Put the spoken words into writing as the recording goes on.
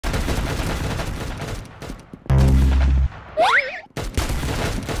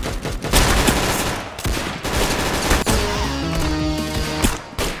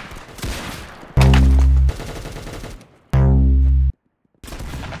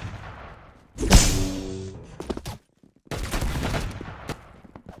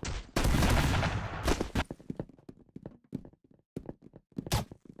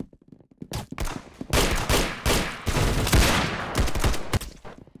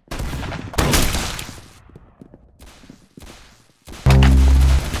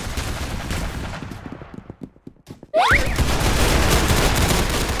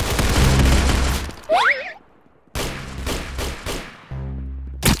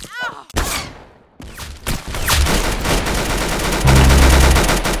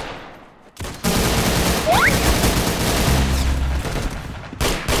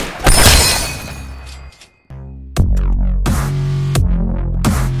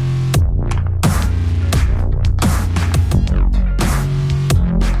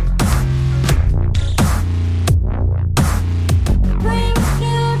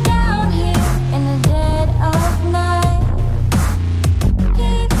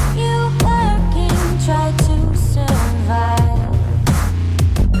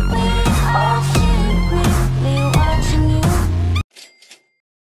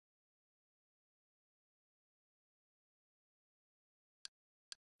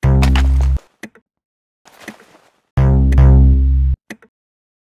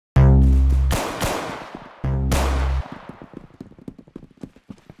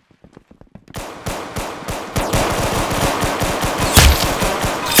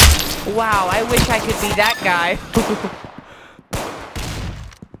Wow, I wish I could be that guy.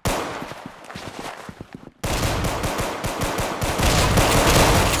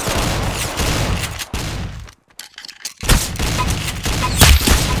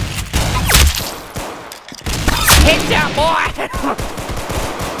 Hit that boy!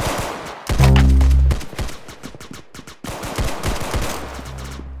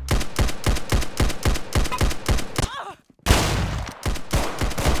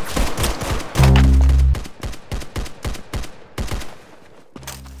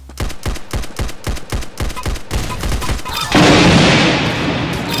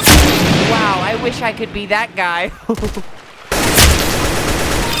 I wish I could be that guy.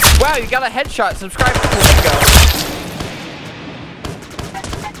 Wow, you got a headshot. Subscribe to Flamingo.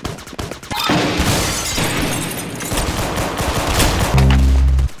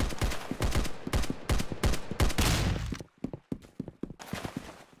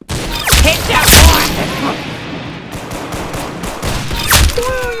 Hit that boy!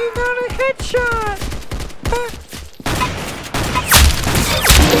 Wow, you got a headshot.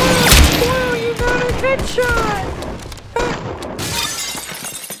 Wow, you got a headshot!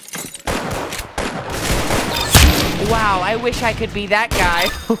 Wow, I wish I could be that guy.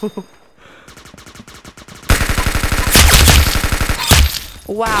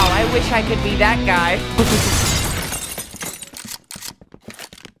 Wow, I wish I could be that guy.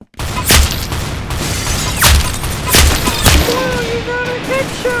 Wow, you got a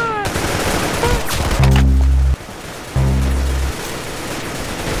headshot!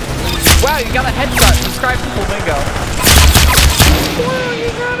 Wow, you got a headshot. Subscribe to Flamingo. Wow, you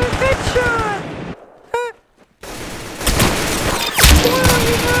got a headshot.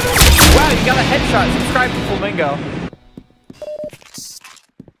 Wow, you got a headshot. Subscribe to Flamingo.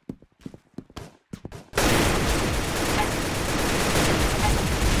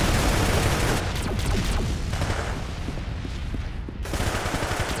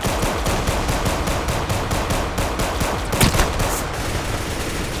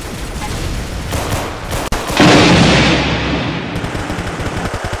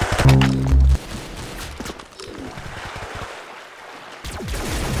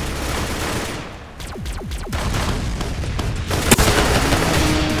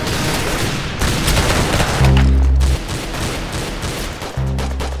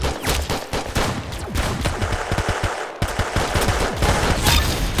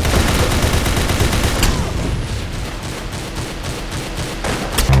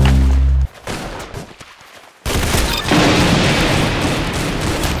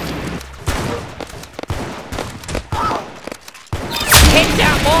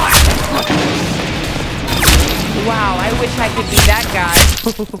 Wow, I wish I could be that guy.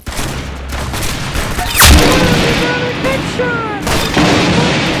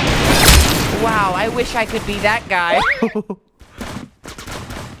 Wow, I wish I could be that guy.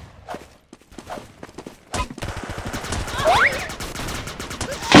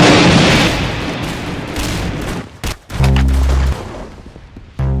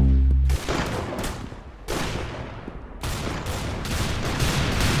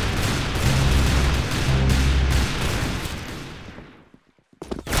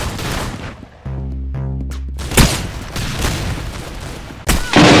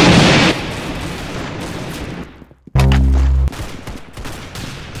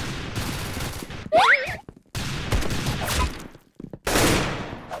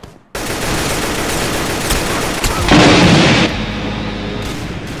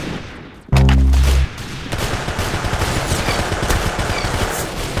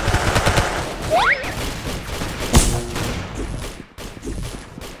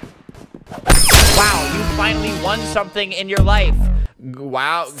 Wow, you finally won something in your life.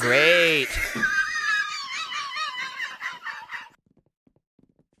 Wow, great.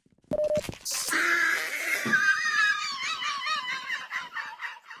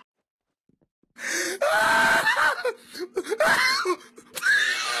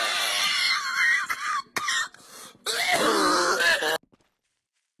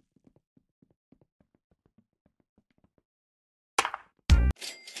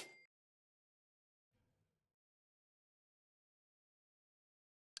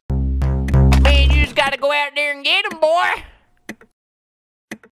 Man, you just gotta go out there and get him, boy.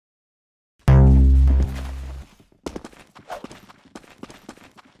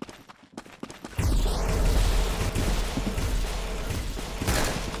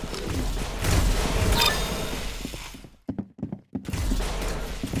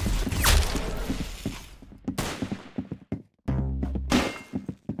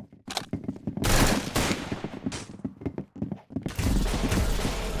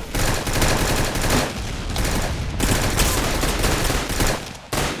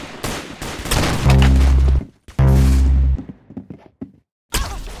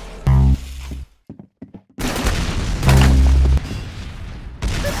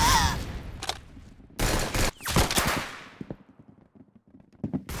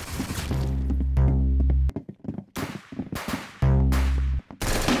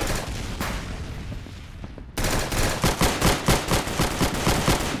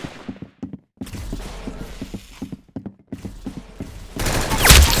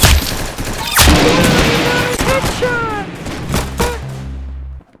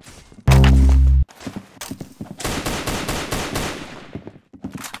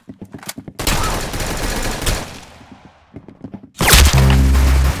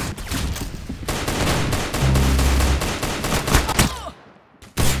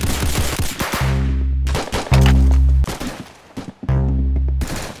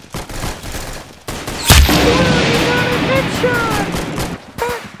 headshot!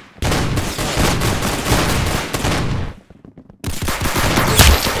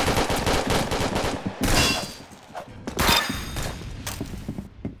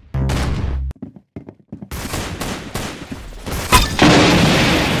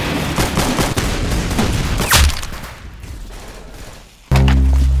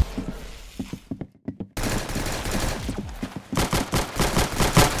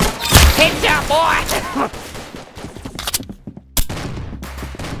 Headshot, boy!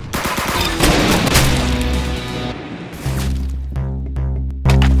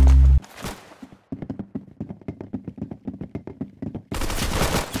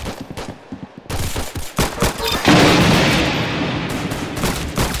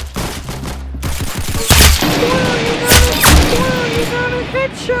 You got a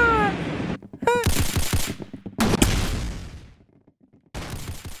headshot!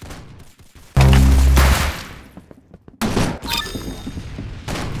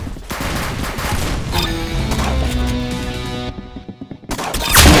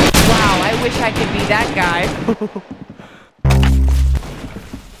 Wow, I wish I could be that guy.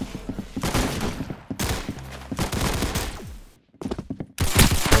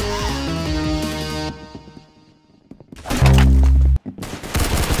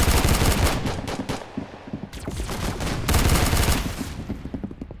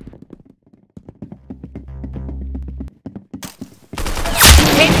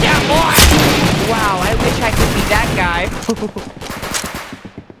 Headshot, boy! Wow, I wish I could be that guy.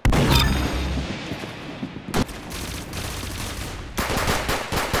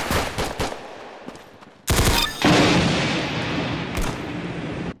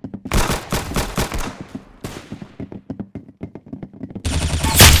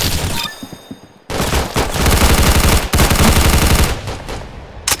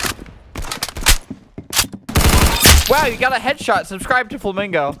 Wow, you got a headshot. Subscribe to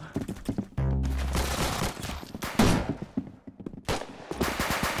Flamingo.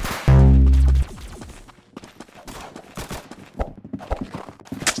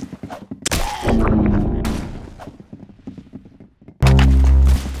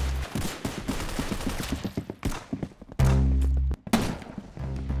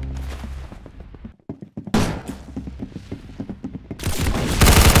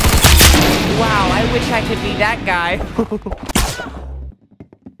 Wow, I wish I could be that guy.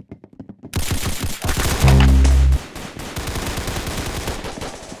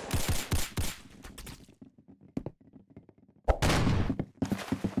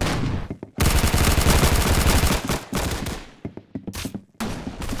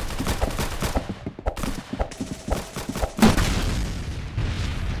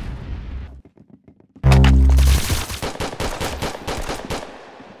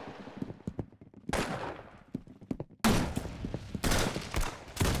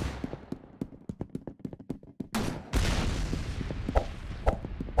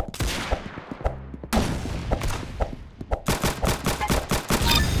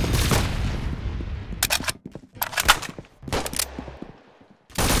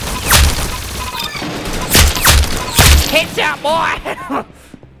 Headshot, boy!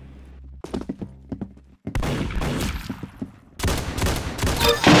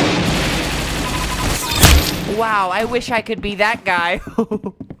 Wow, I wish I could be that guy.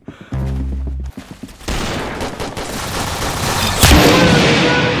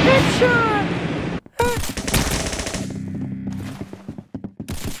 Headshot!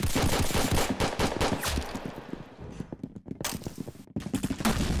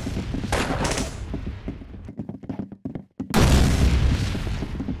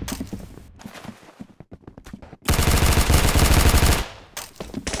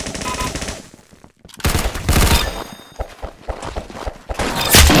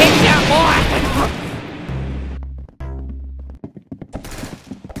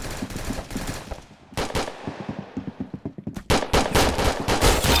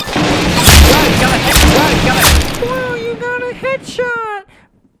 Wow, you got a headshot!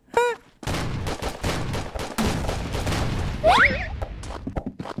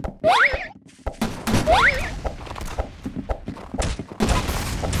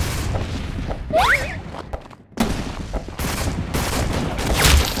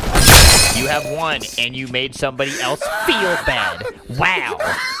 You have won, and you made somebody else feel bad. Wow.